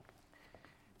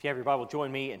If you have your Bible,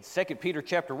 join me in 2 Peter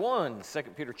chapter 1. 2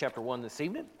 Peter chapter 1 this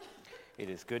evening. It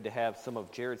is good to have some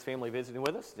of Jared's family visiting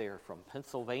with us. They're from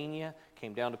Pennsylvania,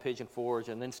 came down to Pigeon Forge,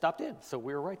 and then stopped in. So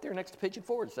we were right there next to Pigeon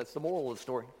Forge. That's the moral of the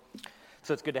story.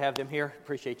 So it's good to have them here.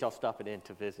 Appreciate y'all stopping in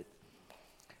to visit.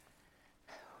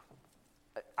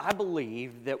 I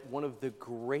believe that one of the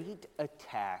great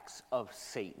attacks of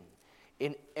Satan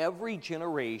in every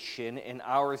generation, and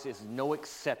ours is no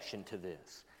exception to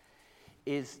this,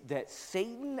 is that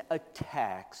Satan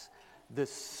attacks the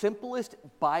simplest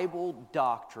Bible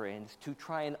doctrines to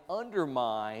try and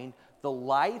undermine the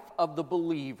life of the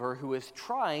believer who is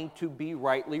trying to be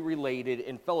rightly related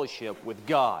in fellowship with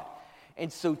God.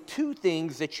 And so two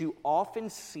things that you often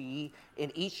see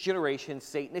in each generation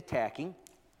Satan attacking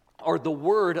are the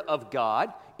Word of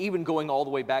God, even going all the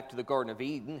way back to the Garden of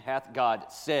Eden, hath God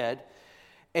said,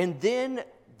 and then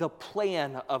the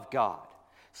plan of God.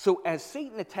 So as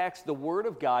Satan attacks the Word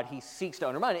of God, he seeks to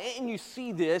undermine it. And you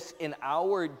see this in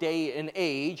our day and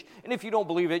age. And if you don't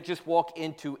believe it, just walk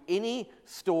into any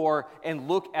store and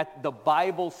look at the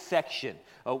Bible section,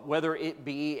 whether it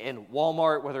be in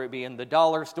Walmart, whether it be in the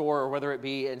dollar store, or whether it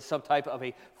be in some type of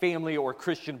a family or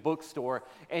Christian bookstore.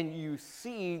 And you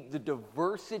see the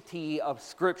diversity of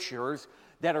scriptures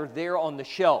that are there on the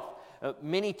shelf.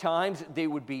 Many times they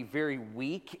would be very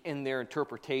weak in their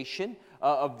interpretation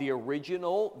of the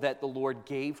original that the Lord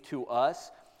gave to us.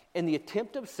 And the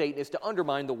attempt of Satan is to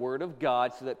undermine the Word of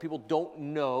God so that people don't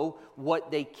know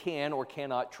what they can or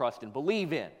cannot trust and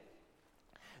believe in.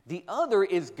 The other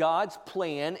is God's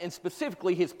plan, and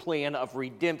specifically His plan of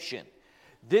redemption.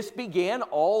 This began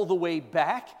all the way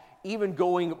back, even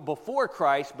going before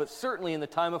Christ, but certainly in the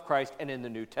time of Christ and in the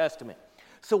New Testament.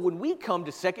 So when we come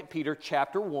to 2 Peter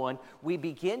chapter 1, we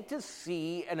begin to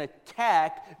see an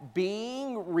attack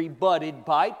being rebutted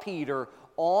by Peter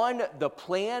on the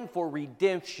plan for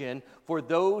redemption for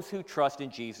those who trust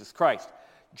in Jesus Christ.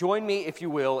 Join me, if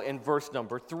you will, in verse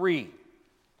number 3.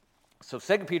 So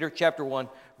 2 Peter chapter 1,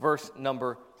 verse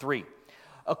number 3.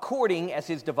 According as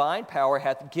his divine power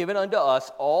hath given unto us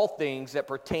all things that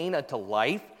pertain unto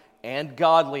life and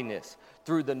godliness,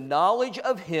 through the knowledge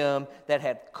of him that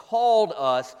had called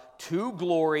us to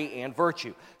glory and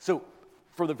virtue. So,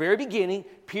 from the very beginning,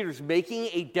 Peter's making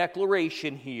a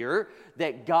declaration here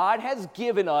that God has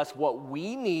given us what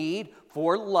we need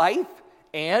for life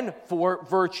and for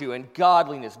virtue and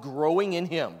godliness, growing in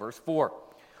him. Verse 4,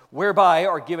 whereby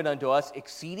are given unto us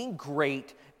exceeding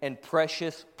great and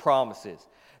precious promises,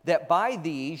 that by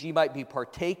these ye might be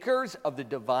partakers of the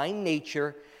divine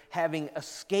nature, having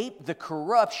escaped the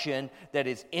corruption that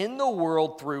is in the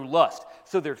world through lust.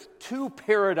 So there's two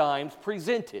paradigms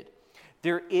presented.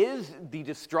 There is the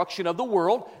destruction of the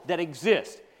world that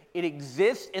exists. It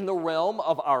exists in the realm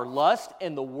of our lust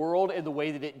and the world in the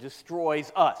way that it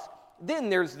destroys us. Then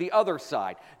there's the other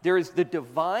side. There is the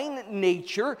divine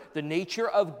nature, the nature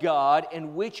of God,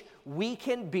 in which we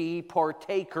can be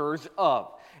partakers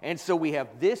of. And so we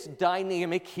have this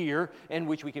dynamic here in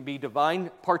which we can be divine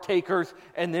partakers,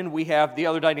 and then we have the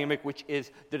other dynamic, which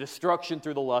is the destruction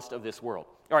through the lust of this world.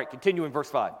 All right, continue in verse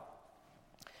 5.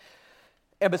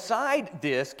 And beside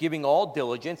this, giving all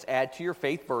diligence, add to your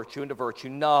faith virtue, and to virtue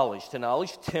knowledge, to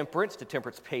knowledge temperance, to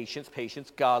temperance patience,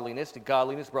 patience godliness, to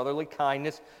godliness brotherly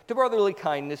kindness, to brotherly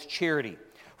kindness charity.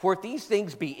 For if these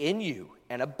things be in you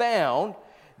and abound,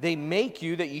 they make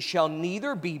you that ye shall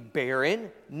neither be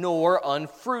barren nor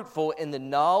unfruitful in the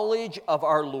knowledge of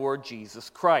our Lord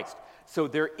Jesus Christ. So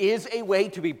there is a way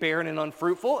to be barren and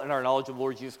unfruitful in our knowledge of the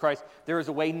Lord Jesus Christ. There is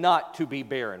a way not to be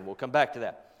barren. We'll come back to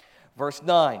that. Verse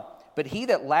 9, but he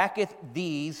that lacketh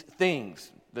these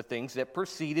things, the things that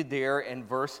preceded there in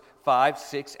verse 5,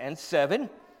 6, and 7,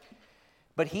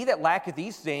 but he that lacketh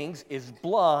these things is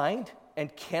blind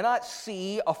and cannot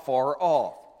see afar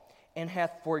off, and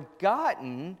hath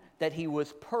forgotten that he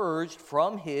was purged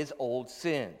from his old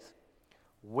sins.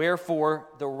 Wherefore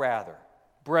the rather,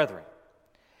 brethren,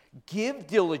 give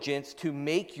diligence to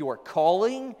make your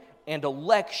calling and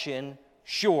election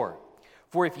sure.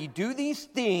 For if ye do these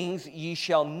things, ye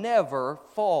shall never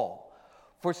fall.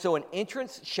 For so an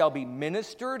entrance shall be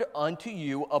ministered unto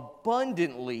you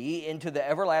abundantly into the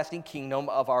everlasting kingdom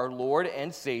of our Lord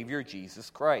and Savior Jesus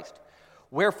Christ.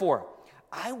 Wherefore,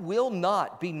 I will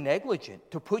not be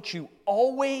negligent to put you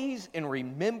always in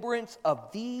remembrance of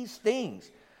these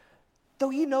things,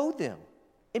 though ye know them,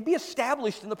 and be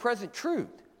established in the present truth.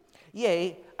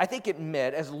 Yea, I think it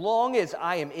meet, as long as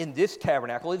I am in this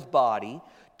tabernacle, his body,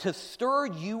 to stir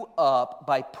you up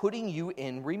by putting you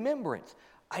in remembrance.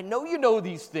 I know you know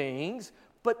these things,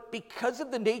 but because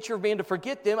of the nature of man to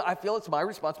forget them, I feel it's my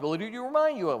responsibility to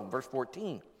remind you of them. Verse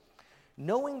 14,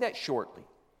 knowing that shortly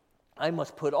I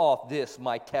must put off this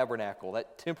my tabernacle,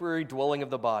 that temporary dwelling of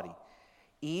the body,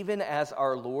 even as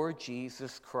our Lord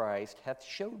Jesus Christ hath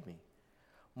showed me.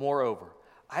 Moreover,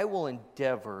 I will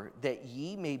endeavor that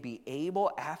ye may be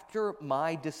able after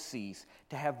my decease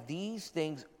to have these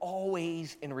things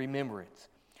always in remembrance.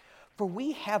 For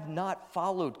we have not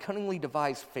followed cunningly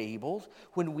devised fables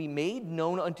when we made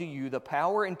known unto you the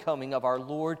power and coming of our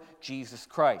Lord Jesus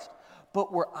Christ,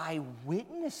 but were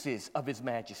eyewitnesses of his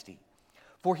majesty.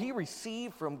 For he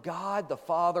received from God the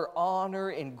Father honor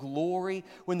and glory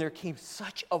when there came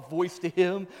such a voice to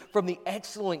him from the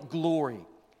excellent glory,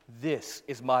 This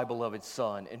is my beloved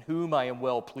Son, in whom I am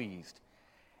well pleased.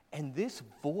 And this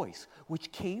voice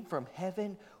which came from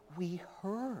heaven we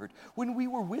heard when we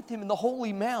were with him in the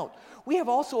holy mount. We have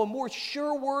also a more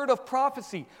sure word of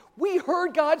prophecy. We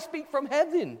heard God speak from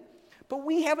heaven, but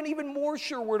we have an even more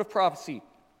sure word of prophecy.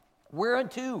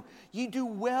 Whereunto ye do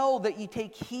well that ye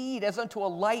take heed as unto a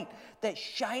light that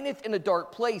shineth in a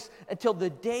dark place until the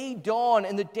day dawn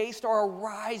and the day star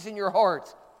arise in your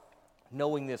hearts.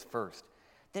 Knowing this first,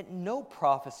 that no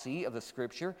prophecy of the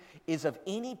Scripture is of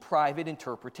any private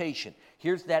interpretation.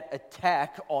 Here's that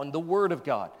attack on the Word of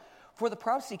God. For the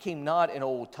prophecy came not in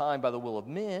old time by the will of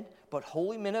men, but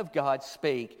holy men of God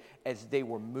spake as they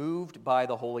were moved by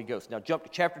the Holy Ghost. Now jump to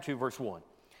chapter 2, verse 1.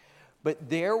 But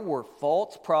there were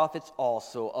false prophets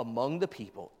also among the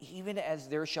people, even as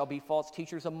there shall be false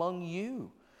teachers among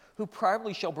you, who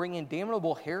privately shall bring in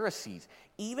damnable heresies,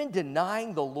 even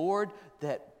denying the Lord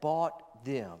that bought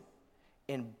them,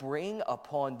 and bring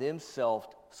upon themselves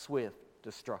swift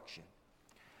destruction.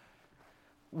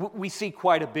 We see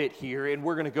quite a bit here, and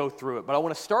we're going to go through it. But I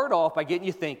want to start off by getting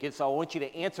you thinking, so I want you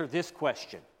to answer this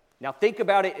question. Now think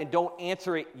about it and don't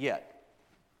answer it yet.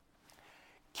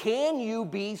 Can you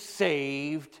be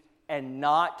saved and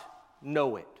not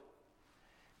know it?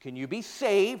 Can you be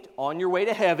saved on your way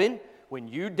to heaven when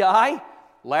you die,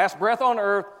 last breath on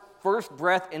earth, first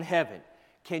breath in heaven?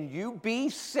 Can you be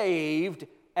saved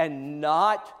and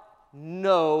not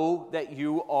know that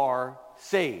you are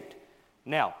saved?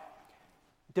 Now,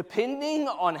 depending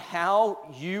on how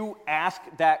you ask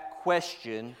that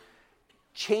question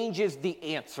changes the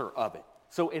answer of it.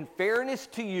 So in fairness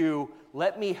to you,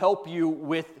 let me help you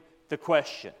with the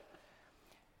question.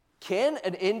 Can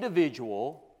an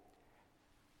individual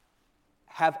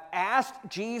have asked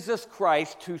Jesus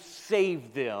Christ to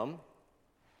save them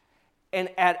and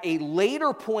at a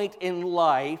later point in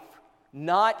life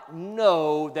not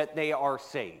know that they are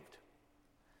saved?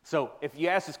 So if you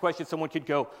ask this question, someone could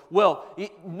go, well,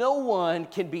 no one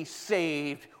can be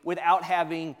saved without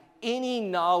having any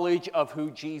knowledge of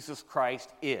who Jesus Christ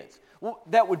is. Well,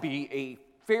 that would be a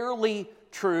fairly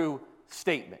true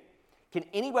statement. Can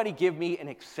anybody give me an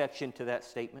exception to that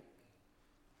statement?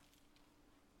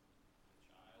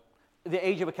 The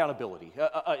age of accountability.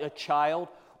 A child,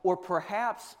 or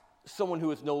perhaps someone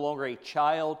who is no longer a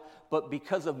child, but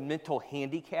because of mental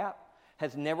handicap,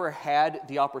 has never had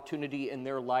the opportunity in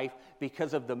their life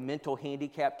because of the mental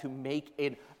handicap to make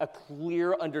a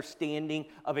clear understanding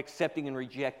of accepting and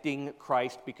rejecting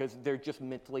Christ because they're just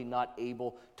mentally not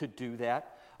able to do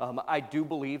that. I do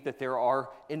believe that there are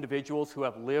individuals who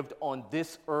have lived on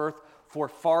this earth for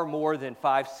far more than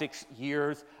 5-6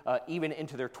 years, even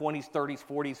into their 20s, 30s,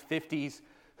 40s, 50s,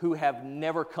 who have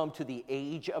never come to the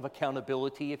age of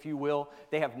accountability, if you will.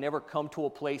 They have never come to a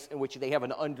place in which they have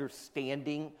an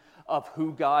understanding of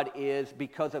who God is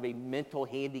because of a mental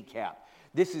handicap.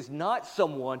 This is not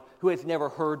someone who has never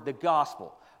heard the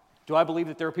gospel. Do I believe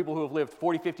that there are people who have lived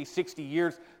 40, 50, 60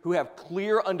 years who have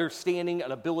clear understanding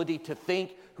and ability to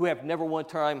think, who have never one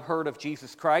time heard of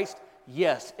Jesus Christ?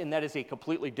 Yes, and that is a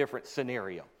completely different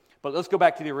scenario. But let's go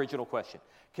back to the original question.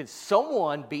 Can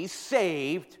someone be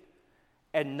saved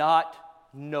and not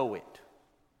know it?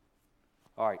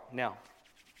 All right, now,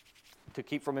 to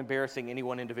keep from embarrassing any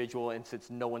one individual, and since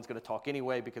no one's going to talk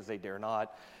anyway because they dare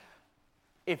not,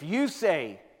 if you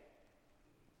say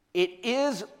it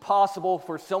is possible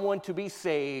for someone to be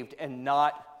saved and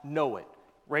not know it,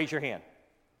 raise your hand.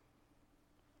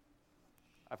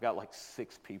 I've got like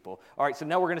 6 people. All right, so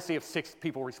now we're going to see if 6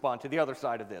 people respond to the other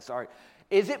side of this. All right,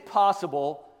 is it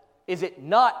possible? Is it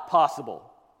not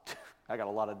possible? I got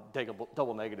a lot of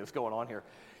double negatives going on here.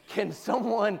 Can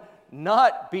someone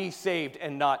not be saved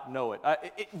and not know it?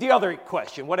 The other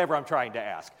question, whatever I'm trying to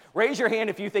ask. Raise your hand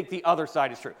if you think the other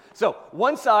side is true. So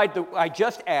one side that I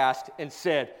just asked and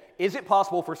said, is it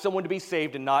possible for someone to be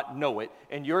saved and not know it?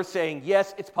 And you're saying,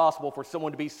 yes, it's possible for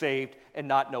someone to be saved and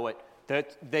not know it.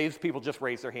 Those people just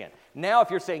raised their hand. Now if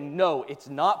you're saying, no, it's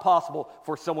not possible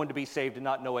for someone to be saved and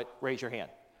not know it, raise your hand.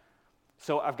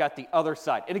 So I've got the other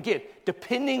side. And again,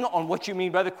 depending on what you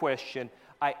mean by the question,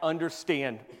 I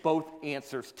understand both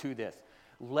answers to this.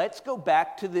 Let's go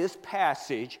back to this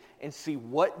passage and see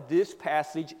what this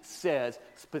passage says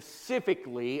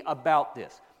specifically about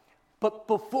this. But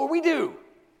before we do,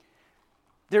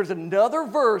 there's another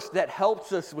verse that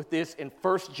helps us with this in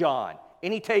 1 John.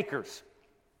 Any takers?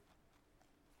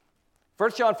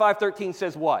 1 John 5:13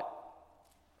 says what?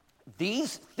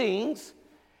 These things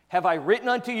have I written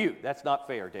unto you. That's not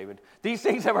fair, David. These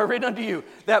things have I written unto you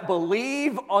that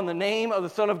believe on the name of the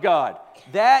Son of God,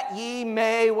 that ye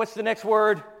may, what's the next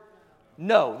word?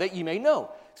 Know, that ye may know.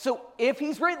 So if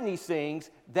he's written these things,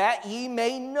 that ye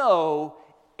may know,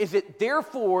 is it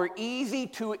therefore easy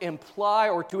to imply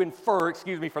or to infer,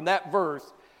 from that verse,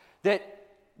 that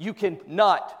you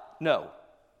cannot know?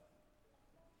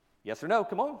 Yes or no?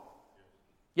 Come on.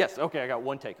 Yes, okay, I got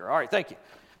one taker. All right, thank you.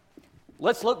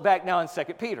 Let's look back now in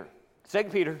 2 Peter. 2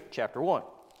 Peter chapter 1.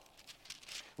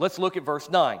 Let's look at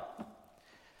verse 9.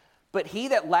 But he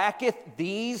that lacketh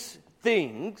these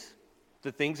things,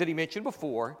 the things that he mentioned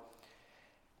before,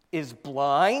 is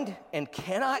blind and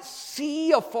cannot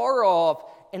see afar off,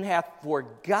 and hath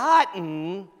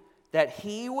forgotten that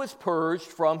he was purged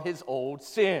from his old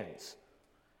sins.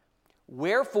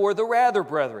 Wherefore the rather,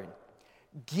 brethren,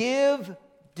 give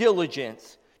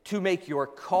diligence to make your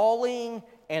calling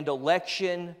and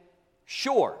election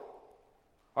sure.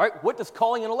 All right, what does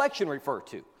calling and election refer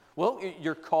to? Well,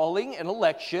 your calling and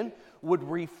election would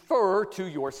refer to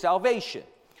your salvation.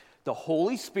 The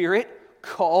Holy Spirit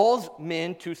calls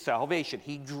men to salvation.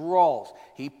 He draws,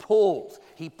 he pulls,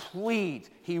 he pleads,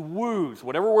 he woos,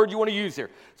 whatever word you want to use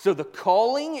there. So the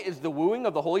calling is the wooing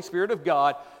of the Holy Spirit of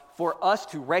God for us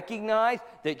to recognize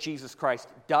that Jesus Christ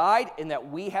died and that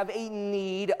we have a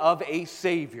need of a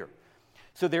Savior.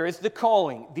 So there is the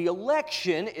calling. The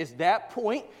election is that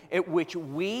point at which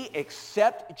we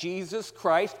accept Jesus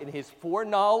Christ in his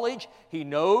foreknowledge. He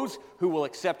knows who will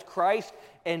accept Christ,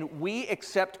 and we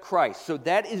accept Christ. So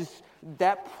that is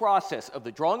that process of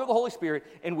the drawing of the Holy Spirit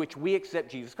in which we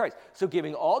accept Jesus Christ. So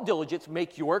giving all diligence,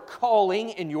 make your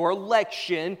calling and your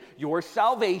election, your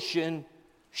salvation,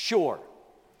 sure.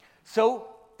 So,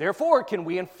 therefore, can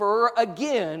we infer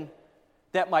again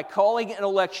that my calling and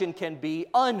election can be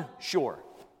unsure?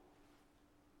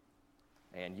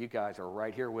 And you guys are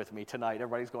right here with me tonight.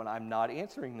 Everybody's going, I'm not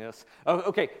answering this.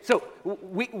 Okay, so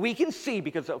we can see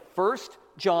because of 1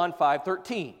 John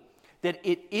 5:13 that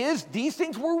it is, these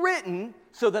things were written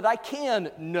so that I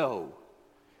can know.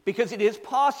 Because it is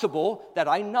possible that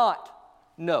I not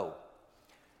know.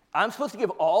 I'm supposed to give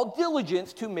all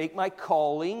diligence to make my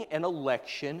calling and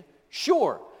election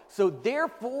sure. So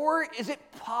therefore, is it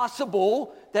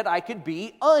possible that I could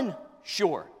be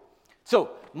unsure?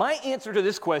 So my answer to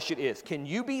this question is, can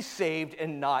you be saved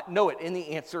and not know it? And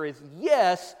the answer is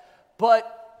yes,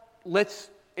 but let's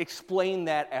explain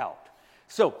that out.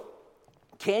 So,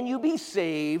 can you be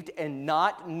saved and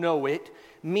not know it,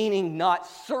 meaning not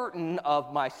certain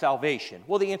of my salvation?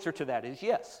 Well, the answer to that is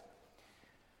yes.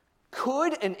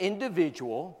 Could an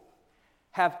individual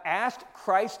have asked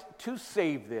Christ to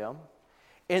save them,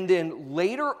 and then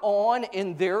later on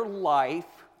in their life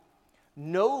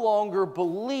no longer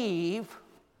believe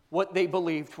what they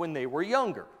believed when they were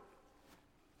younger?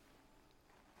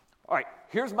 All right,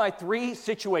 here's my three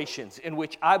situations in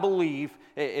which I believe,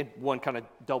 and one kind of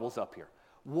doubles up here.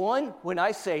 One, when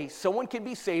I say someone can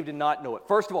be saved and not know it.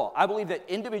 First of all, I believe that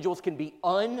individuals can be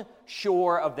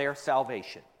unsure of their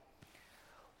salvation.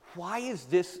 Why is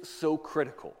this so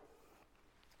critical?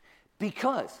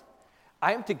 Because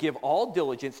I am to give all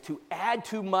diligence to add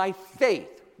to my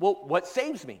faith. Well, what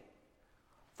saves me?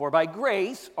 For by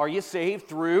grace are you saved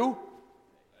through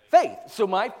faith. So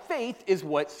my faith is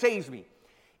what saves me.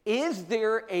 Is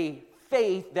there a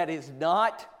faith that is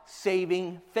not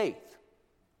saving faith?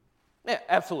 Yeah,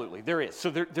 absolutely, there is. So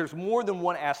there's more than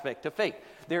one aspect to faith.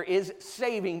 There is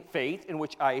saving faith in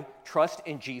which I trust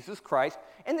in Jesus Christ,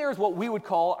 and there is what we would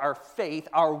call our faith,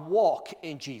 our walk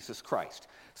in Jesus Christ.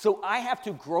 So I have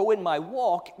to grow in my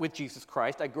walk with Jesus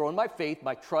Christ. I grow in my faith,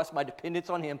 my trust, my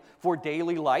dependence on him for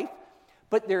daily life.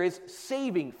 But there is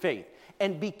saving faith.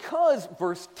 And because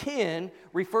verse 10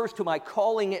 refers to my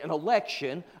calling and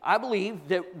election, I believe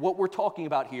that what we're talking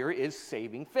about here is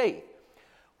saving faith.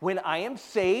 When I am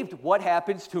saved, what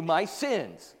happens to my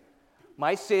sins?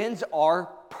 My sins are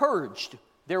purged.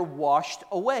 They're washed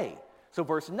away. So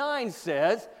verse 9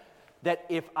 says that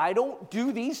if I don't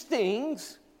do these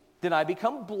things, then I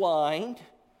become blind,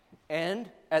 and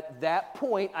at that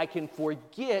point I can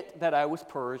forget that I was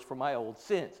purged from my old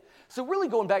sins. So really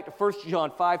going back to 1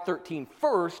 John 5:13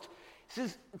 first, it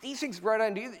says, these things right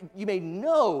unto you, you may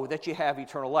know that you have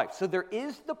eternal life. So there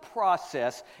is the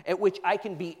process at which I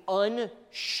can be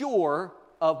unsure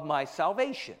of my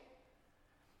salvation.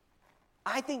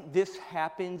 I think this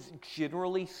happens,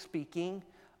 generally speaking,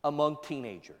 among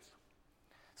teenagers.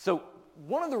 So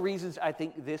one of the reasons I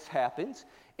think this happens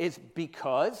is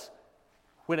because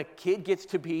when a kid gets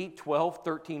to be 12,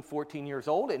 13, 14 years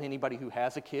old, and anybody who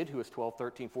has a kid who is 12,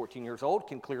 13, 14 years old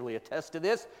can clearly attest to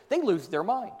this, they lose their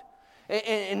mind.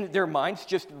 And their minds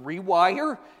just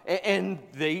rewire, and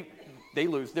they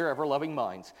lose their ever-loving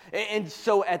minds. And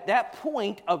so at that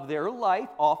point of their life,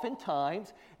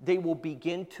 oftentimes, they will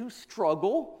begin to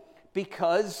struggle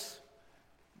because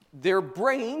their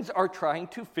brains are trying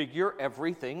to figure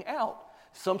everything out.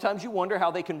 Sometimes you wonder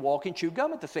how they can walk and chew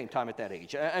gum at the same time at that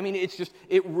age. I mean,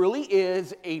 it really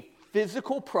is a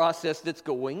physical process that's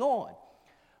going on.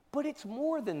 But it's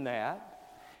more than that.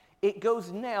 It goes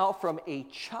now from a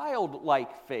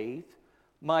childlike faith,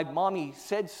 my mommy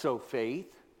said so faith,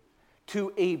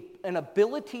 to an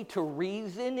ability to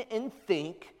reason and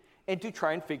think and to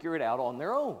try and figure it out on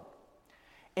their own.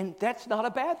 And that's not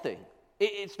a bad thing.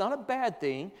 It's not a bad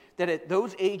thing that at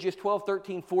those ages, 12,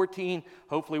 13, 14,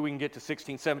 hopefully we can get to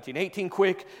 16, 17, 18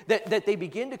 quick, that they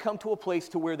begin to come to a place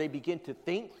to where they begin to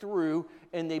think through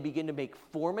and they begin to make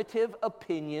formative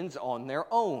opinions on their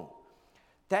own.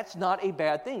 That's not a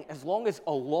bad thing, as long as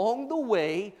along the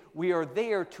way we are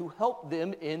there to help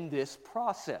them in this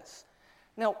process.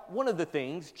 Now, one of the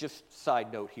things, just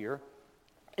side note here,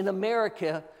 in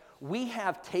America, we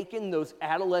have taken those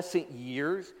adolescent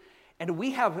years and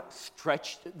we have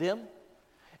stretched them,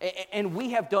 and we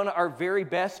have done our very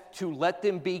best to let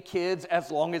them be kids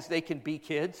as long as they can be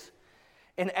kids.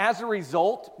 And as a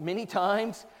result, many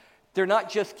times, they're not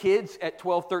just kids at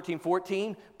 12, 13,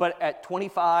 14, but at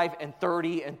 25 and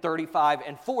 30 and 35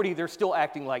 and 40, they're still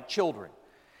acting like children.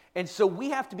 And so we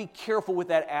have to be careful with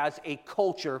that as a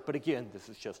culture, but again, this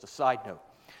is just a side note.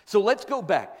 So let's go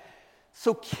back.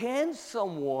 So can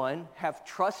someone have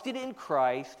trusted in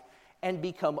Christ and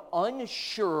become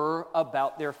unsure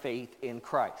about their faith in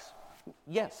Christ?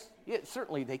 Yes,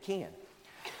 certainly they can.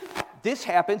 This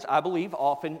happens, I believe,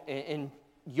 often in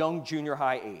young junior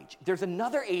high age. There's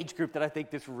another age group that I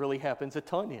think this really happens a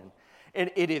ton in,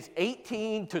 and it is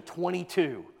 18 to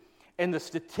 22, and the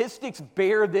statistics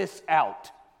bear this out.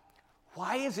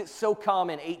 Why is it so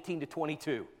common, 18 to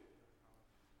 22?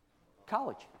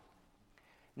 College.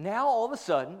 Now, all of a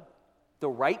sudden, the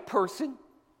right person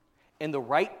in the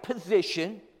right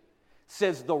position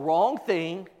says the wrong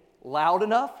thing loud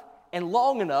enough and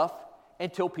long enough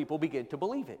until people begin to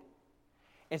believe it.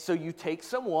 And so you take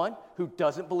someone who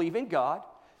doesn't believe in God,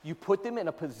 you put them in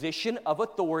a position of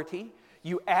authority,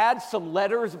 you add some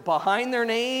letters behind their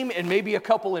name and maybe a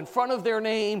couple in front of their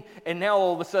name, and now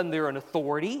all of a sudden they're an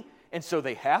authority, and so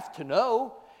they have to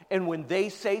know. And when they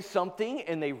say something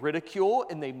and they ridicule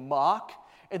and they mock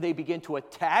and they begin to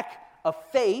attack a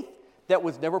faith that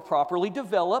was never properly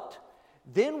developed,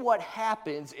 then what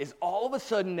happens is all of a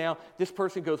sudden now this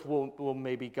person goes, well,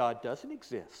 maybe God doesn't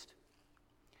exist.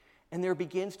 And there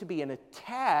begins to be an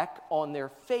attack on their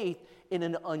faith in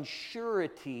an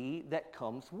unsurety that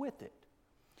comes with it.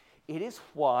 It is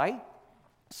why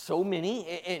so many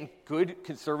in good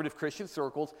conservative Christian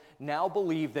circles now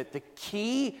believe that the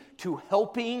key to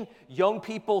helping young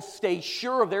people stay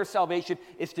sure of their salvation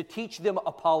is to teach them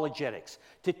apologetics,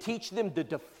 to teach them the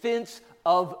defense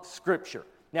of Scripture.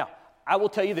 Now, I will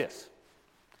tell you this.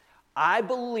 I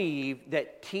believe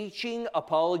that teaching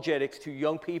apologetics to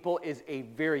young people is a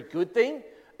very good thing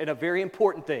and a very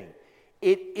important thing.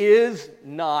 It is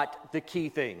not the key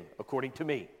thing, according to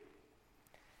me.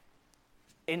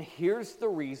 And here's the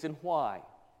reason why.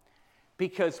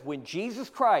 Because when Jesus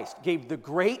Christ gave the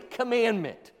great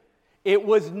commandment, it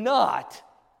was not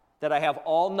that I have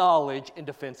all knowledge in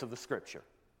defense of the Scripture.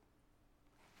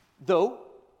 Though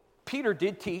Peter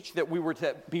did teach that we were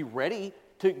to be ready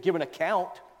to give an account.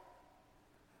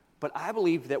 But I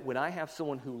believe that when I have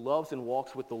someone who loves and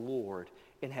walks with the Lord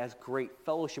and has great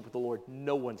fellowship with the Lord,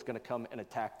 no one's going to come and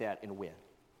attack that and win.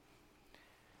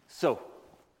 So,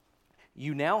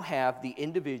 you now have the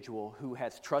individual who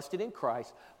has trusted in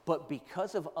Christ, but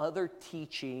because of other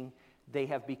teaching, they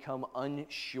have become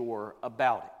unsure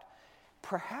about it.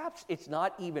 Perhaps it's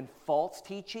not even false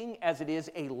teaching as it is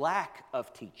a lack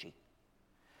of teaching.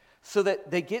 So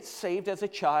that they get saved as a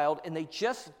child and they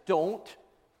just don't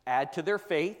add to their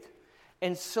faith.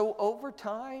 And so over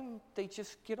time, they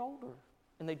just get older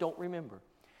and they don't remember.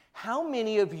 How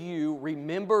many of you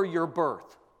remember your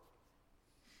birth?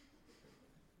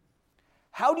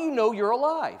 How do you know you're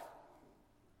alive?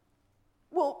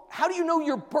 Well, how do you know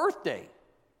your birthday?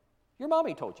 Your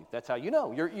mommy told you. That's how you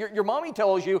know. Your mommy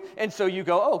tells you, and so you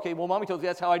go, oh, okay, well, mommy told you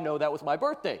that's how I know that was my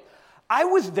birthday. I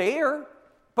was there,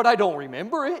 but I don't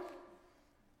remember it.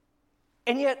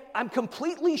 And yet, I'm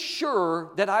completely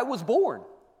sure that I was born.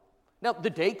 Now, the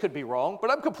date could be wrong, but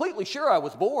I'm completely sure I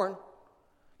was born.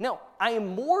 Now, I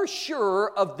am more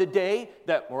sure of the day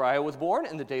that Mariah was born,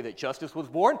 and the day that Justice was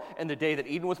born, and the day that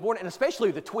Eden was born, and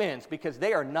especially the twins, because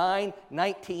they are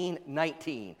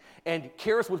 9/19/19. And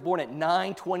Karis was born at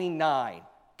 9/29.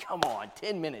 Come on,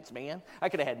 10 minutes, man. I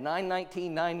could have had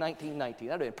 9/19, 9/19/19.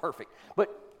 That would have been perfect.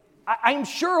 But I'm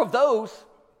sure of those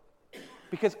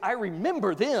because I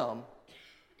remember them.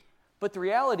 But the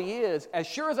reality is, as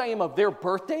sure as I am of their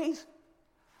birthdays,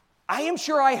 I am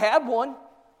sure I had one.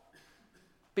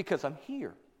 Because I'm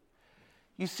here.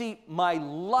 You see, my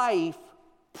life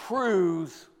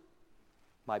proves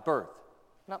my birth,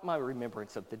 not my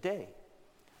remembrance of the day.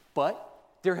 But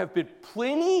there have been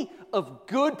plenty of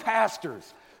good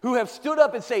pastors who have stood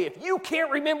up and say, if you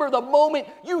can't remember the moment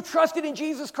you trusted in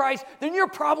Jesus Christ, then you're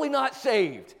probably not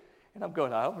saved. And I'm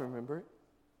going, I don't remember it.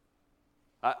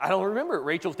 I don't remember it.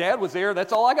 Rachel's dad was there.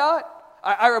 That's all I got.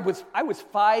 I was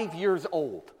 5 years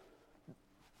old.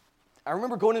 I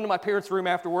remember going into my parents' room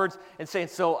afterwards and saying,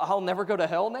 so I'll never go to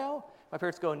hell now? My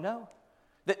parents going, no.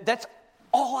 That's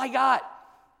all I got.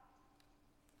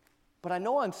 But I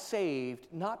know I'm saved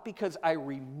not because I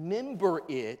remember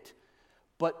it,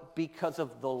 but because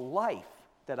of the life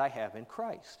that I have in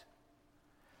Christ.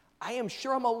 I am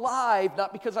sure I'm alive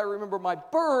not because I remember my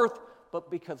birth, but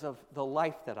because of the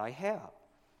life that I have.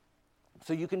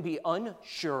 So you can be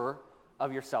unsure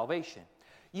of your salvation.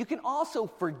 You can also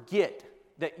forget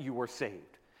that you were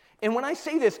saved. And when I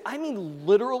say this, I mean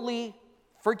literally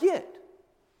forget.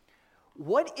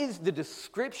 What is the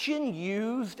description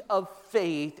used of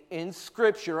faith in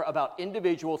Scripture about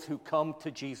individuals who come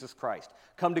to Jesus Christ,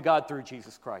 come to God through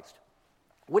Jesus Christ?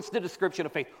 What's the description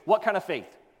of faith? What kind of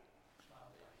faith?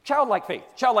 Childlike faith.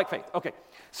 Childlike faith. Okay.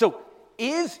 So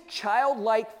is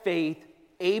childlike faith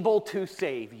able to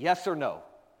save? Yes or no?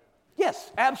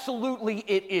 Yes, absolutely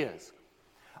it is.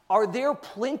 Are there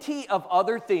plenty of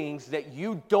other things that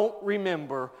you don't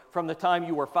remember from the time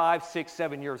you were 5, 6,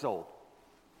 7 years old?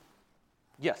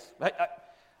 Yes.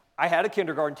 I had a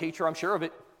kindergarten teacher, I'm sure of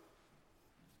it.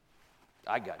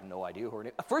 I got no idea who her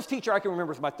name. First teacher I can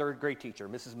remember is my third grade teacher,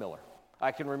 Mrs. Miller.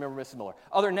 I can remember Mrs. Miller.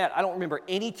 Other than that, I don't remember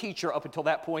any teacher up until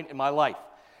that point in my life.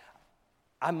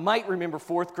 I might remember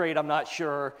fourth grade, I'm not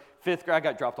sure. Fifth grade, I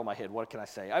got dropped on my head. What can I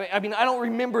say? I mean, I don't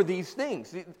remember these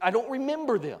things. I don't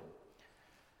remember them.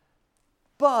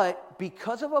 But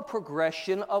because of a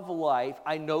progression of life,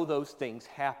 I know those things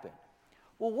happen.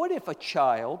 Well, what if a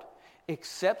child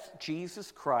accepts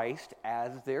Jesus Christ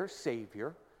as their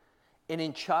Savior and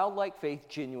in childlike faith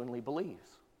genuinely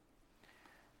believes?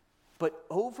 But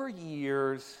over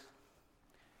years,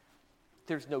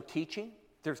 there's no teaching,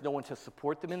 there's no one to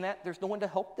support them in that, there's no one to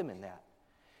help them in that.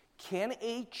 Can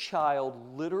a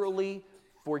child literally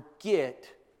forget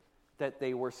that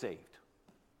they were saved?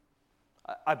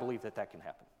 I believe that can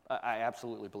happen. I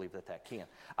absolutely believe that can.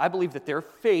 I believe that their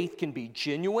faith can be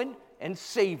genuine and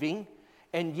saving,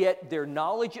 and yet their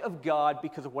knowledge of God,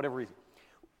 because of whatever reason.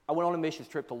 I went on a missions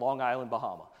trip to Long Island,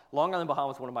 Bahama. Long Island,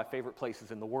 Bahama is one of my favorite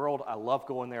places in the world. I love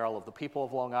going there. I love the people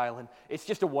of Long Island. It's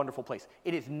just a wonderful place.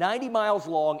 It is 90 miles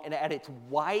long, and at its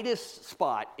widest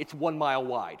spot, it's 1 mile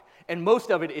wide. And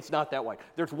most of it, it's not that wide.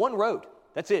 There's one road.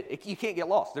 That's it. You can't get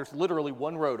lost. There's literally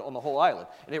one road on the whole island,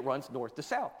 and it runs north to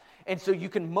south. And so you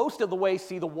can most of the way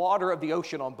see the water of the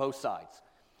ocean on both sides.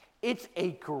 It's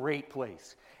a great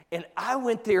place. And I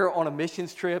went there on a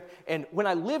missions trip, and when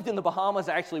I lived in the Bahamas,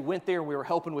 I actually went there, and we were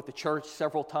helping with the church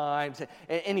several times.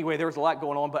 Anyway, there was a lot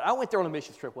going on, but I went there on a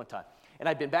missions trip one time. And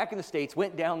I'd been back in the States,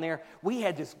 went down there. We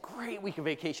had this great week of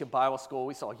vacation Bible school.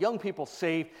 We saw young people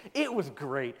saved. It was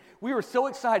great. We were so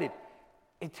excited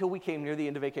until we came near the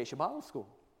end of vacation Bible school.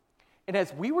 And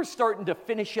as we were starting to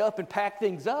finish up and pack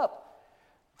things up,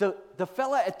 the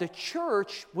fella at the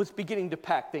church was beginning to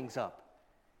pack things up.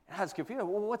 And I was confused.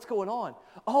 Well, what's going on?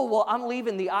 Oh, well, I'm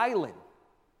leaving the island.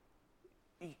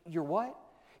 You're what?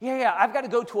 Yeah, I've got to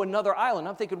go to another island.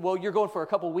 I'm thinking, well, you're going for a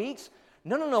couple weeks?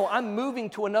 No, I'm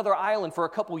moving to another island for a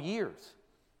couple years.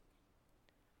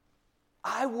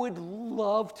 I would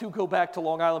love to go back to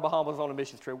Long Island, Bahamas on a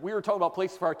missions trip. We were talking about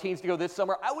places for our teens to go this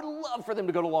summer. I would love for them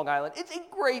to go to Long Island. It's a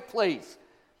great place.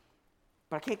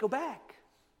 But I can't go back.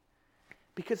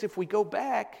 Because if we go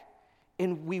back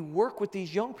and we work with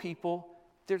these young people,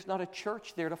 there's not a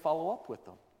church there to follow up with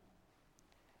them.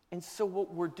 And so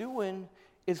what we're doing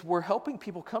is we're helping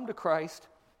people come to Christ,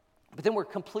 but then we're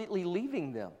completely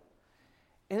leaving them.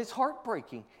 And it's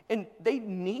heartbreaking. And they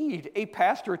need a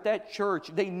pastor at that church.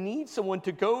 They need someone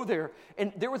to go there.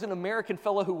 And there was an American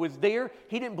fellow who was there.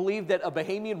 He didn't believe that a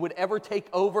Bahamian would ever take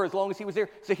over as long as he was there.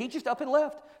 So he just up and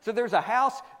left. So there's a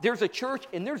house, there's a church,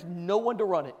 and there's no one to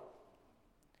run it.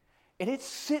 And it's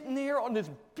sitting there on this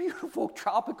beautiful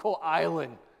tropical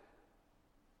island.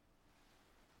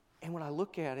 And when I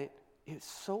look at it, it's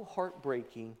so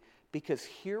heartbreaking because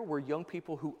here were young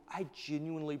people who I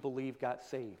genuinely believe got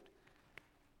saved.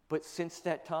 But since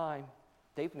that time,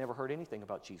 they've never heard anything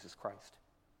about Jesus Christ.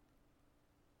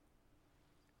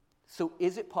 So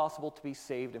is it possible to be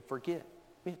saved and forget?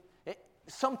 I mean,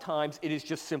 sometimes it is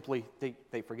just simply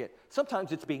they forget.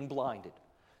 Sometimes it's being blinded.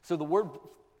 So the word,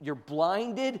 you're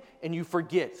blinded and you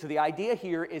forget. So the idea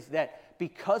here is that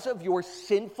because of your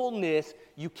sinfulness,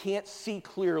 you can't see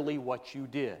clearly what you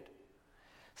did.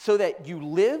 So that you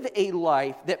live a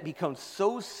life that becomes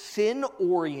so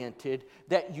sin-oriented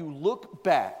that you look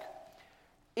back.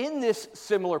 In this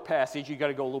similar passage, you got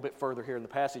to go a little bit further here in the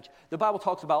passage, the Bible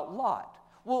talks about Lot.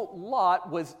 Well,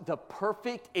 Lot was the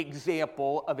perfect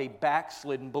example of a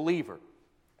backslidden believer.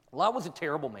 Lot was a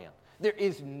terrible man. There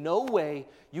is no way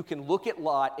you can look at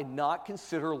Lot and not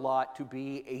consider Lot to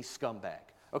be a scumbag.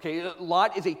 Okay,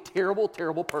 Lot is a terrible,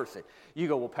 terrible person. You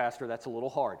go, well, Pastor, that's a little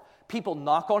hard. People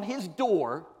knock on his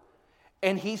door,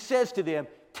 and he says to them,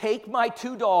 take my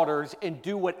 2 daughters and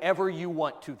do whatever you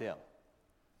want to them.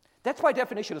 That's by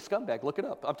definition a scumbag. Look it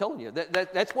up. I'm telling you,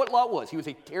 that's what Lot was. He was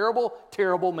a terrible,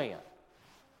 terrible man.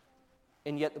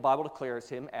 And yet the Bible declares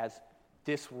him as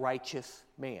this righteous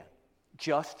man,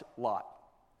 just Lot.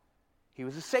 He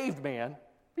was a saved man.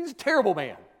 He was a terrible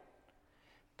man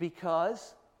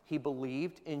because he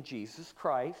believed in Jesus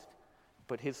Christ,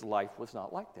 but his life was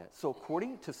not like that. So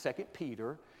according to 2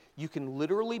 Peter, you can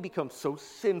literally become so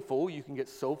sinful, you can get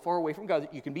so far away from God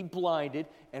that you can be blinded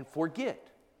and forget.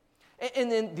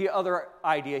 And then the other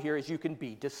idea here is you can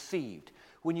be deceived.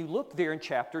 When you look there in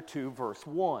chapter 2, verse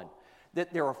 1,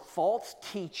 that there are false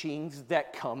teachings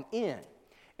that come in.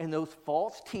 And those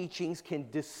false teachings can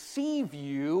deceive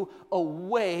you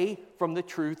away from the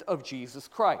truth of Jesus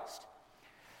Christ.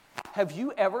 Have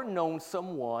you ever known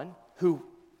someone who,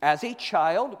 as a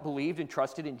child, believed and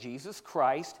trusted in Jesus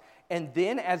Christ, and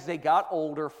then as they got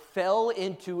older, fell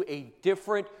into a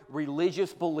different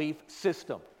religious belief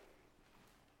system?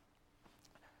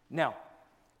 Now,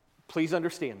 please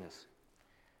understand this.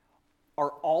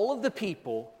 Are all of the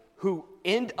people who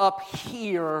end up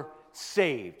here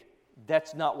saved?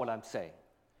 That's not what I'm saying,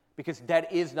 because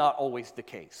that is not always the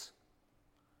case.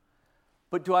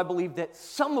 But do I believe that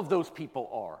some of those people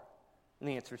are? And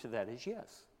the answer to that is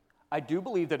yes. I do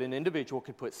believe that an individual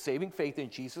can put saving faith in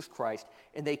Jesus Christ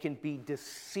and they can be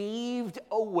deceived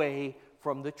away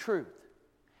from the truth.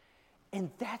 And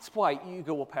that's why you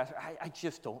go, well, Pastor, I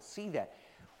just don't see that.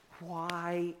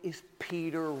 Why is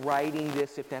Peter writing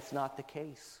this if that's not the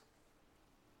case?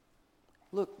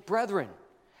 Look, brethren,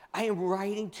 I am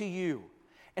writing to you,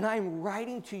 and I am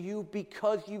writing to you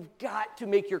because you've got to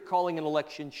make your calling and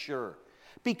election sure.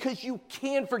 Because you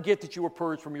can forget that you were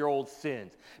purged from your old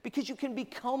sins. Because you can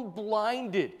become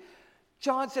blinded.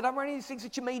 John said, I'm writing these things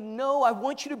that you may know. I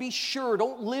want you to be sure.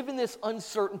 Don't live in this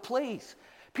uncertain place.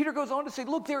 Peter goes on to say,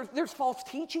 look, there's false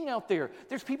teaching out there.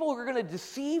 There's people who are going to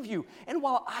deceive you. And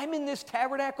while I'm in this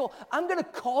tabernacle, I'm going to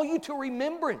call you to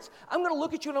remembrance. I'm going to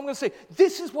look at you and I'm going to say,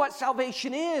 this is what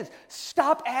salvation is.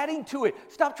 Stop adding to it.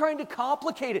 Stop trying to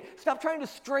complicate it. Stop trying to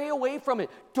stray away from it.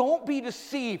 Don't be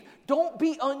deceived. Don't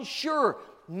be unsure.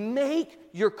 Make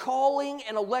your calling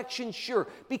and election sure.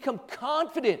 Become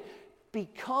confident.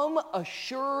 Become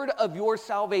assured of your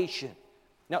salvation.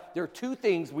 Now, there are 2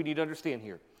 things we need to understand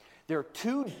here. There are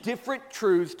 2 different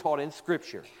truths taught in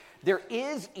Scripture. There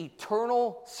is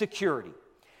eternal security.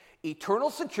 Eternal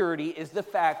security is the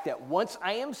fact that once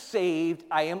I am saved,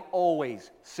 I am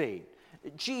always saved.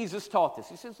 Jesus taught this.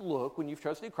 He says, look, when you've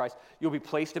trusted in Christ, you'll be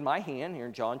placed in my hand, here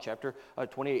in John chapter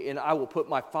 28, and I will put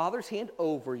my Father's hand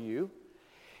over you,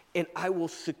 and I will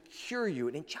secure you.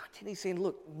 And in John 10, he's saying,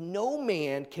 look, no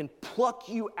man can pluck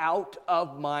you out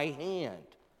of my hand.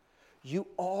 You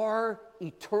are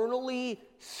eternally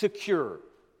secure.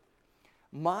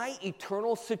 My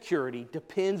eternal security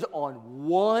depends on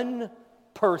one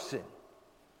person,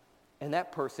 and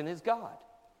that person is God.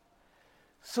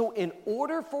 So in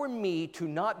order for me to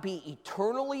not be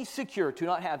eternally secure, to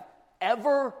not have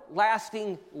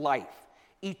everlasting life,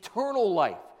 eternal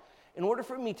life, in order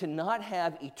for me to not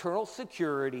have eternal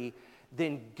security,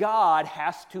 then God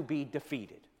has to be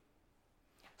defeated.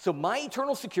 So my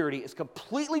eternal security is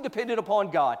completely dependent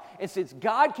upon God. And since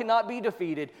God cannot be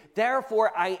defeated,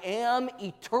 therefore I am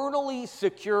eternally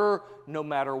secure no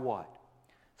matter what.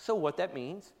 So what that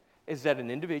means is that an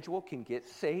individual can get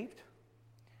saved,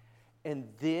 and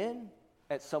then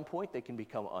at some point they can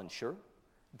become unsure,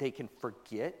 they can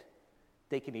forget,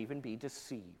 they can even be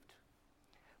deceived.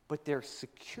 But their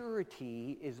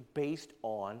security is based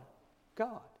on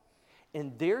God.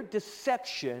 And their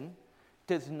deception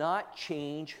does not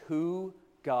change who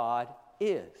God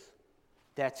is.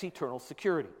 That's eternal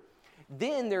security.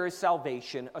 Then there is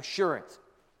salvation assurance.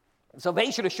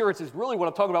 Salvation assurance is really what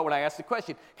I'm talking about when I ask the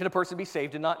question, can a person be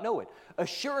saved and not know it?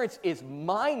 Assurance is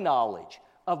my knowledge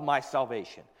of my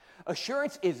salvation.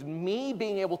 Assurance is me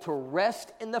being able to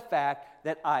rest in the fact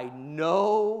that I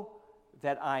know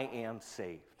that I am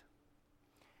saved.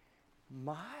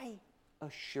 My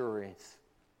assurance,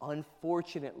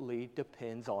 unfortunately,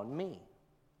 depends on me.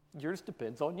 Yours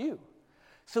depends on you.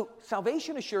 So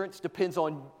salvation assurance depends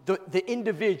on the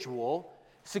individual.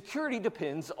 Security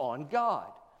depends on God.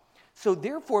 So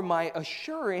therefore, my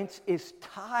assurance is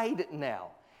tied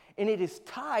now, and it is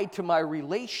tied to my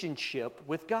relationship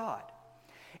with God.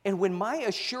 And when my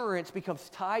assurance becomes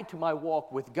tied to my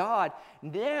walk with God,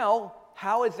 now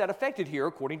how is that affected here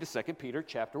according to 2 Peter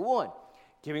chapter 1?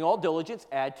 Giving all diligence,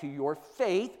 add to your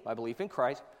faith, my belief in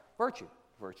Christ, virtue.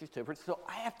 Virtue is temperance. So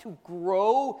I have to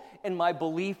grow in my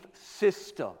belief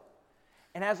system.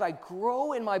 And as I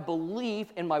grow in my belief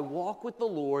and my walk with the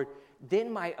Lord,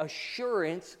 then my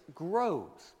assurance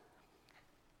grows.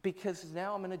 Because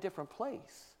now I'm in a different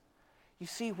place. You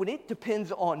see, when it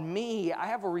depends on me, I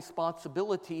have a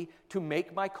responsibility to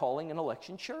make my calling and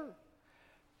election sure.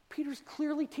 Peter's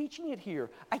clearly teaching it here.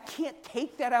 I can't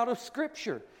take that out of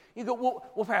Scripture. You go,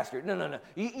 well, Pastor, no.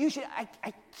 You should.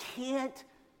 I can't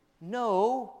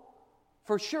know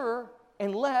for sure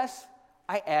unless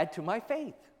I add to my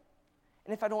faith.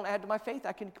 And if I don't add to my faith,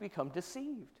 I can become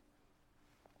deceived.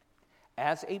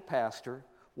 As a pastor,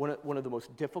 one of the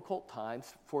most difficult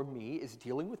times for me is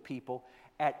dealing with people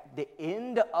at the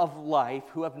end of life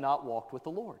who have not walked with the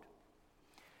Lord.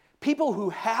 People who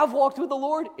have walked with the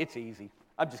Lord, it's easy.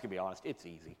 I'm just going to be honest, it's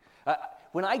easy.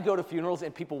 When I go to funerals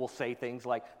and people will say things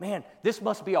like, man, this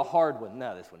must be a hard one.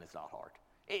 No, this one is not hard.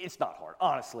 It's not hard,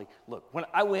 honestly. Look, when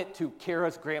I went to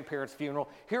Kara's grandparents' funeral,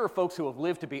 here are folks who have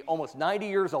lived to be almost 90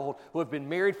 years old, who have been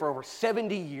married for over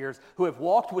 70 years, who have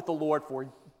walked with the Lord for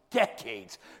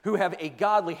decades, who have a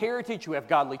godly heritage, who have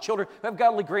godly children, who have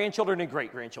godly grandchildren and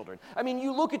great-grandchildren. I mean,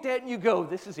 you look at that and you go,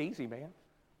 this is easy, man.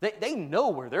 They know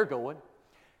where they're going.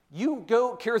 You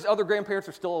go, Kara's other grandparents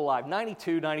are still alive,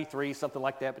 92, 93, something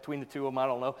like that, between the two of them, I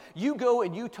don't know. You go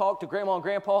and you talk to Grandma and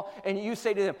Grandpa, and you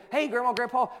say to them, hey, Grandma and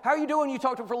Grandpa, how are you doing? You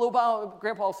talk to them for a little while,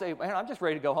 Grandpa will say, man, I'm just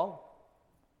ready to go home.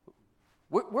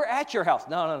 We're at your house.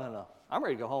 No. I'm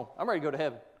ready to go home. I'm ready to go to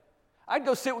heaven. I'd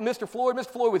go sit with Mr. Floyd. Mr.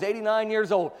 Floyd was 89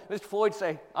 years old. Mr. Floyd would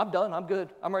say, I'm done. I'm good.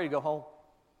 I'm ready to go home.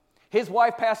 His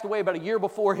wife passed away about a year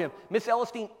before him. Miss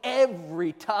Ellenstein,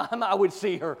 every time I would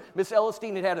see her, Miss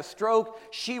Ellenstein had had a stroke.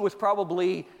 She was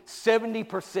probably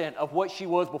 70% of what she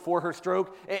was before her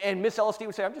stroke. And Miss Ellenstein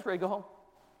would say, I'm just ready to go home.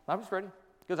 I'm just ready.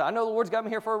 Because I know the Lord's got me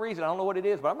here for a reason. I don't know what it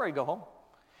is, but I'm ready to go home.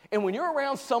 And when you're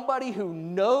around somebody who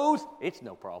knows, it's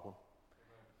no problem.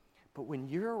 But when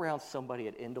you're around somebody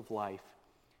at end of life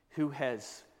who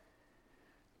has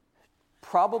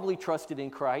probably trusted in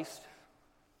Christ,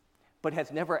 but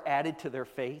has never added to their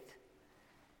faith,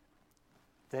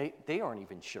 they aren't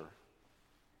even sure.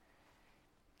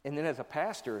 And then as a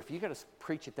pastor, if you got to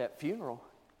preach at that funeral,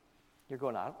 you're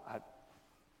going, I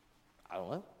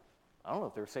don't know. I don't know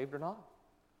if they're saved or not.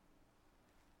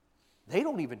 They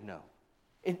don't even know.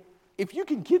 And if you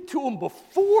can get to them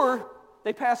before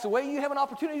they pass away, you have an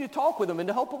opportunity to talk with them and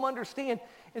to help them understand.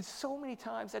 And so many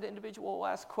times that individual will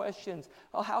ask questions.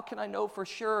 Oh, how can I know for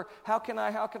sure? How can I?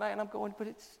 And I'm going, but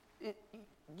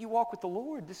you walk with the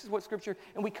Lord. This is what Scripture,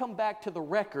 and we come back to the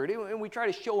record, and we try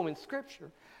to show them in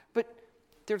Scripture. But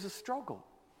there's a struggle.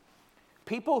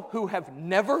 People who have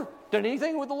never done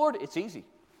anything with the Lord, it's easy.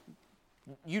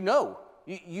 You know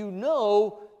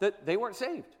that they weren't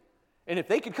saved. And if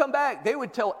they could come back, they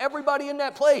would tell everybody in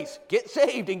that place, get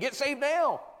saved and get saved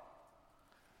now.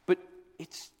 But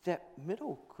it's that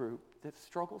middle group that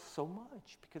struggles so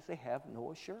much because they have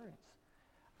no assurance.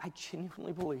 I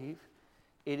genuinely believe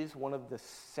it is one of the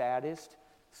saddest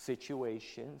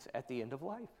situations at the end of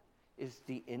life, is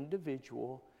the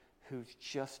individual who's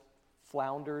just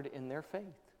floundered in their faith.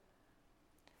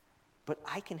 But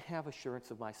I can have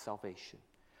assurance of my salvation.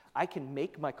 I can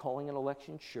make my calling and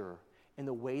election sure. And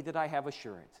the way that I have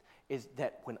assurance is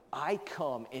that when I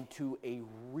come into a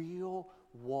real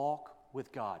walk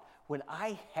with God, when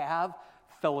I have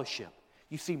fellowship,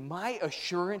 you see, my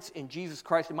assurance in Jesus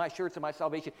Christ and my assurance in my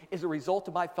salvation is a result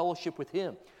of my fellowship with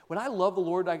Him. When I love the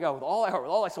Lord thy God with all my heart,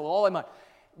 with all my soul, with all my mind,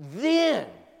 then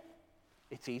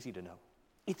it's easy to know.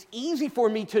 It's easy for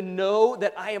me to know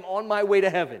that I am on my way to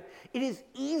heaven. It is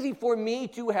easy for me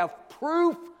to have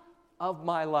proof of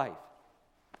my life.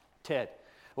 Ted.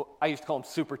 Well, I used to call him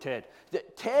Super Ted.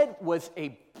 Ted was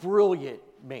a brilliant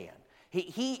man.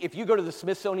 If you go to the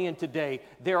Smithsonian today,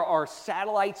 there are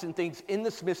satellites and things in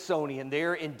the Smithsonian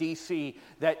there in D.C.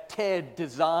 that Ted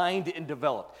designed and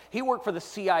developed. He worked for the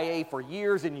CIA for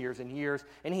years and years and years,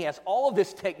 and he has all of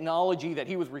this technology that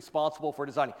he was responsible for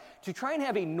designing. To try and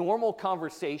have a normal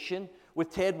conversation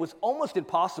with Ted was almost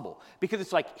impossible because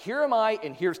it's like, here am I,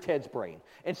 and here's Ted's brain.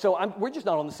 And so we're just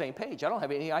not on the same page. I don't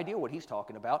have any idea what he's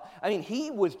talking about. I mean,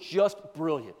 he was just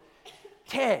brilliant.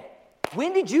 Ted,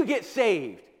 when did you get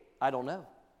saved? I don't know.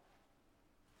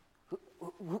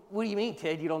 What do you mean,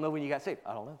 Ted, you don't know when you got saved?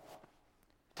 I don't know.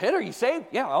 Ted, are you saved?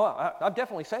 Yeah, I'm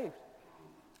definitely saved.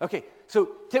 Okay,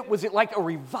 so Ted, was it like a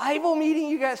revival meeting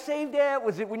you got saved at?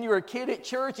 Was it when you were a kid at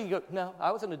church? And you go, no,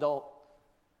 I was an adult.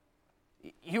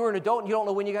 You were an adult and you don't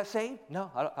know when you got saved? No,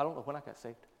 I don't know when I got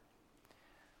saved.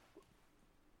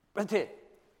 But Ted,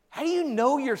 how do you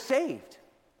know you're saved?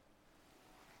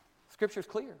 Scripture's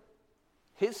clear.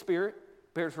 His spirit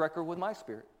bears record with my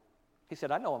spirit. He said,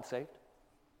 I know I'm saved.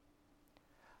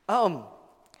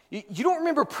 You don't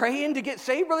remember praying to get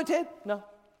saved, Brother Ted? No.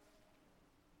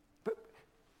 But,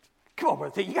 come on,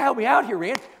 Brother Ted, you gotta help me out here,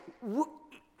 man.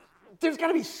 There's got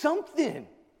to be something.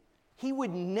 He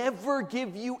would never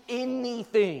give you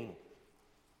anything.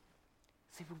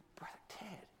 Say, well, Brother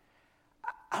Ted,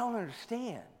 I don't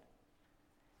understand.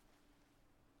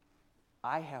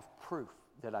 I have proof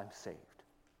that I'm saved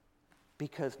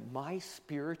because my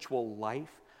spiritual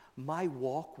life, my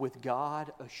walk with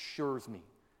God assures me.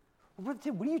 Brother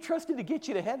Ted, what are you trusting to get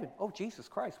you to heaven? Oh, Jesus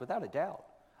Christ, without a doubt.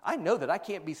 I know that I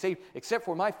can't be saved except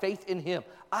for my faith in Him.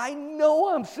 I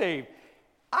know I'm saved.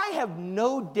 I have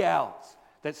no doubts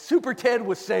that Super Ted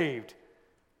was saved,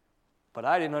 but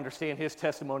I didn't understand his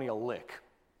testimony a lick.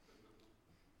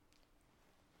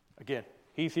 Again,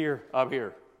 he's here, I'm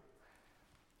here.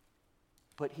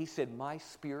 But he said, my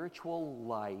spiritual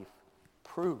life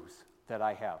proves that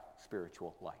I have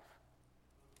spiritual life.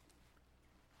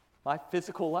 My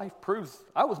physical life proves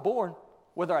I was born,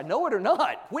 whether I know it or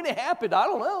not. When it happened, I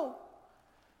don't know.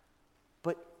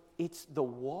 But it's the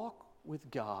walk with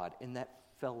God in that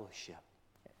fellowship.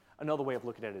 Another way of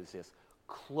looking at it is this: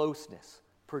 closeness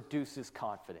produces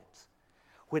confidence.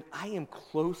 When I am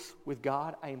close with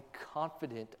God, I am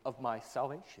confident of my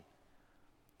salvation.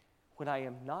 When I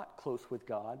am not close with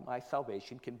God, my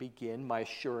salvation can begin, my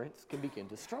assurance can begin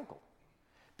to struggle.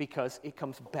 Because it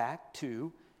comes back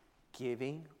to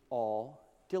giving all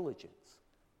diligence.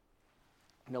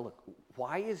 Now look,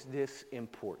 why is this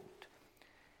important?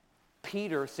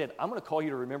 Peter said, I'm going to call you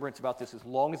to remembrance about this as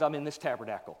long as I'm in this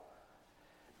tabernacle.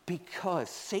 Because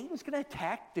Satan's going to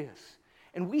attack this.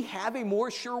 And we have a more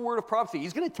sure word of prophecy.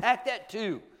 He's going to attack that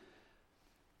too.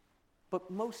 But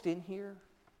most in here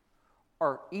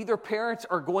are either parents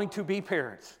or going to be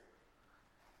parents.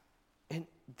 And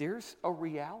there's a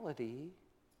reality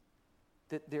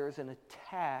that there's an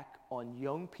attack on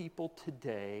young people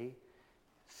today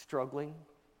struggling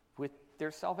with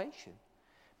their salvation.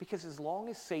 Because as long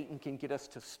as Satan can get us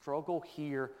to struggle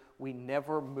here, we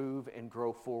never move and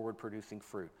grow forward producing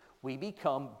fruit. We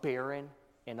become barren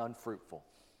and unfruitful.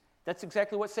 That's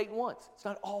exactly what Satan wants. It's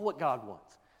not all what God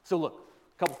wants. So look,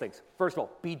 a couple things. First of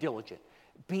all, be diligent.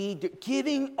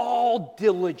 Giving all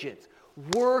diligence.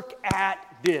 Work at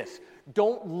this.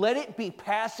 Don't let it be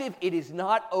passive. It is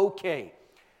not okay.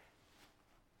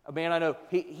 A man I know,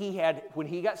 when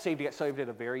he got saved at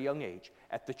a very young age.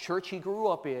 At the church he grew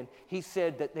up in, he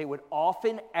said that they would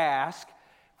often ask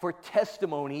for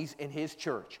testimonies in his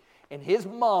church. And his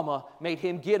mama made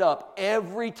him get up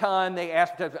every time they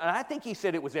asked for testimony. And I think he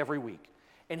said it was every week.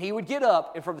 And he would get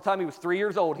up, and from the time he was 3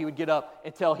 years old, he would get up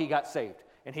until he got saved.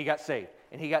 And he got saved.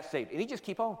 And he got saved. And he'd just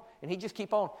keep on. And he'd just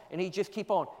keep on. And he'd just keep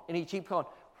on. And he'd keep on.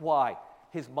 Why?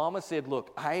 His mama said,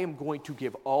 look, I am going to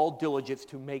give all diligence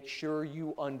to make sure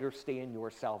you understand your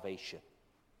salvation.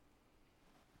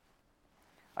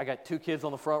 I got 2 kids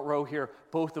on the front row here,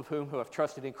 both of whom who have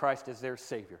trusted in Christ as their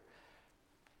Savior.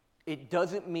 It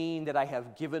doesn't mean that I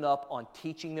have given up on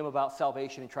teaching them about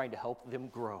salvation and trying to help them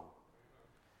grow.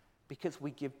 Because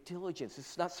we give diligence.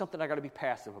 It's not something I got to be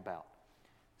passive about.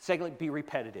 Secondly, be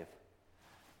repetitive.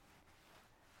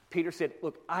 Peter said,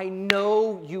 look, I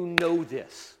know you know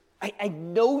this. I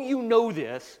know you know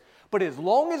this, but as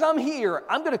long as I'm here,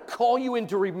 I'm going to call you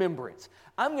into remembrance.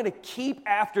 I'm going to keep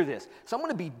after this. So I'm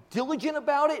going to be diligent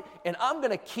about it, and I'm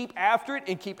going to keep after it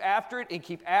and keep after it and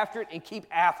keep after it and keep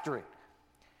after it.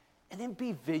 And then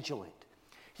be vigilant.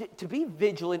 To be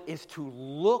vigilant is to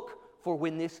look for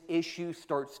when this issue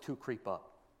starts to creep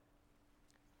up.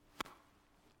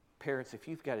 Parents, if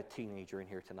you've got a teenager in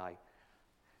here tonight,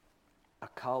 a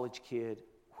college kid,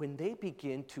 when they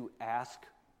begin to ask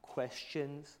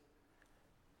questions,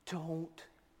 don't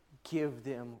give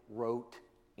them rote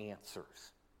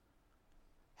answers.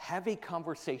 Have a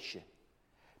conversation.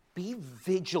 Be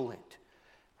vigilant.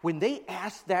 When they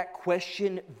ask that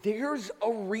question, there's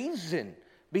a reason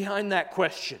behind that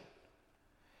question.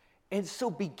 And so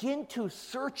begin to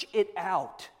search it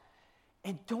out.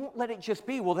 And don't let it just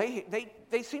be, well,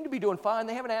 they seem to be doing fine.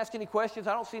 They haven't asked any questions.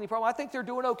 I don't see any problem. I think they're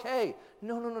doing okay.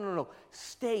 No.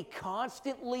 Stay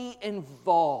constantly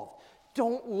involved.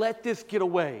 Don't let this get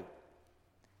away.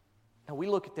 Now, we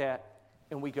look at that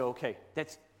and we go, okay,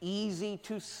 that's easy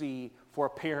to see for a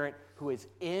parent who is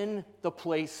in the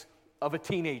place of a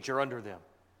teenager under them.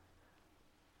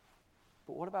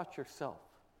 But what about yourself?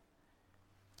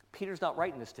 Peter's not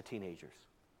writing this to teenagers.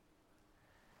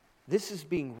 This is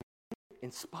being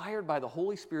inspired by the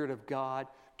Holy Spirit of God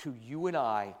to you and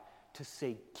I to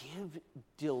say, give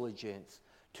diligence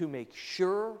to make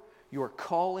sure your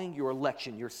calling, your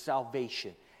election, your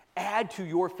salvation, add to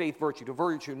your faith virtue, to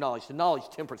virtue knowledge, to knowledge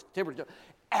temperance,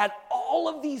 add all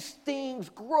of these things,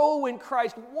 grow in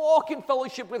Christ, walk in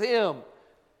fellowship with Him,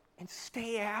 and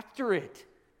stay after it.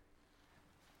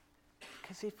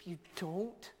 Because if you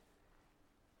don't,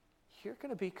 you're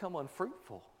going to become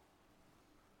unfruitful.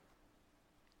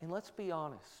 And let's be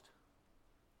honest,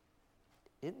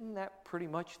 isn't that pretty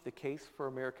much the case for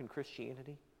American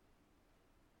Christianity?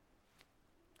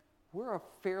 We're a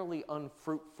fairly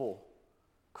unfruitful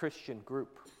Christian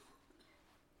group.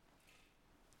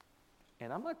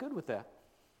 And I'm not good with that.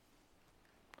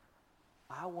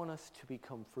 I want us to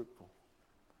become fruitful.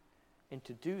 And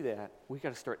to do that, we've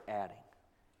got to start adding.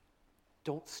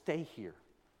 Don't stay here.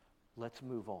 Let's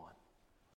move on.